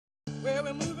Well,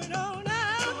 we're moving on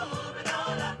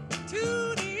up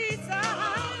to the east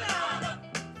side.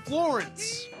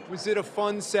 Florence, was it a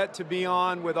fun set to be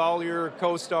on with all your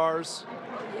co-stars?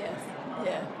 Yes,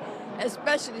 yeah.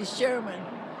 Especially Sherman,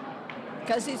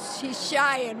 because he's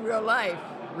shy in real life.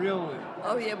 Really?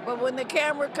 Oh, yeah, but when the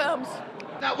camera comes...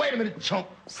 Now, wait a minute, chump.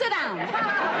 Sit down. And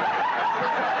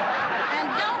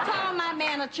don't call my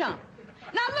man a chump.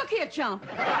 Now, look here, chump.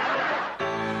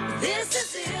 This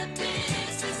is it,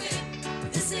 this is it.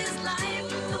 This is life,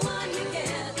 the one you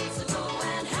get. So go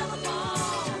and have a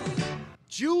ball.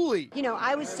 Julie, You know,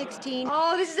 I was 16.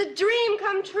 Oh, this is a dream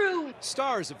come true.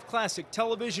 stars of classic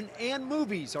television and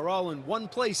movies are all in one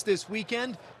place this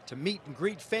weekend to meet and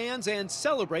greet fans and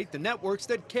celebrate the networks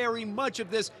that carry much of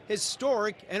this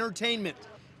historic entertainment.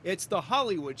 It's the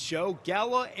Hollywood Show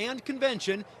Gala and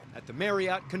Convention at the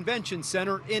Marriott Convention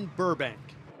Center in Burbank.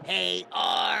 Hey,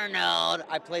 Arnold.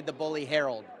 I played the bully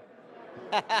Harold.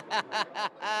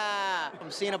 I'm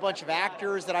seeing a bunch of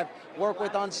actors that I've worked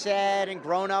with on set and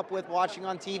grown up with watching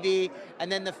on TV,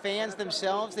 and then the fans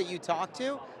themselves that you talk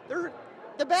to, they're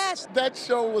the best. That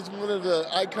show was one of the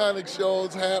iconic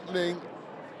shows happening,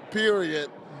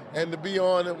 period. And to be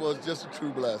on it was just a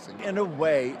true blessing. In a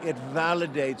way, it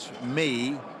validates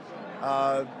me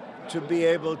to be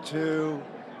able to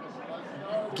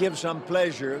give some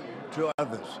pleasure to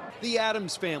others. The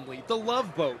Addams Family, The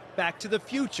Love Boat, Back to the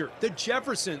Future, The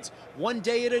Jeffersons, One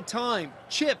Day at a Time,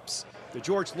 Chips, The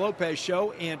George Lopez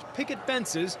Show, and Picket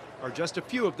Fences are just a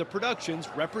few of the productions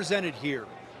represented here.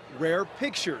 Rare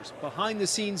pictures,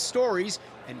 behind-the-scenes stories,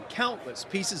 and countless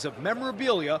pieces of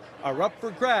memorabilia are up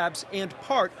for grabs and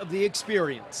part of the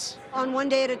experience. On One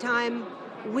Day at a Time,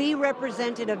 we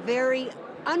represented a very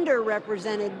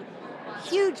underrepresented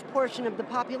huge portion of the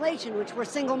population, which were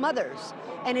single mothers.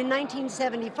 And in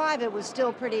 1975, it was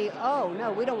still pretty, oh,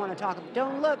 no, we don't want to talk,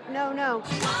 don't look, no, no.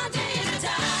 One day at a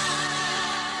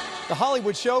time. The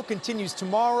Hollywood Show continues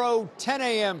tomorrow, 10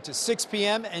 a.m. to 6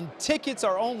 p.m., and tickets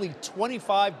are only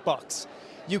 $25.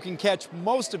 You can catch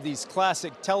most of these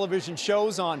classic television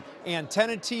shows on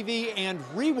Antenna TV and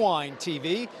Rewind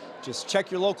TV. Just check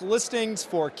your local listings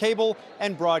for cable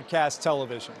and broadcast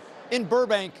television. In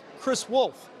Burbank, Chris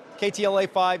Wolfe, KTLA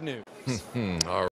 5 News.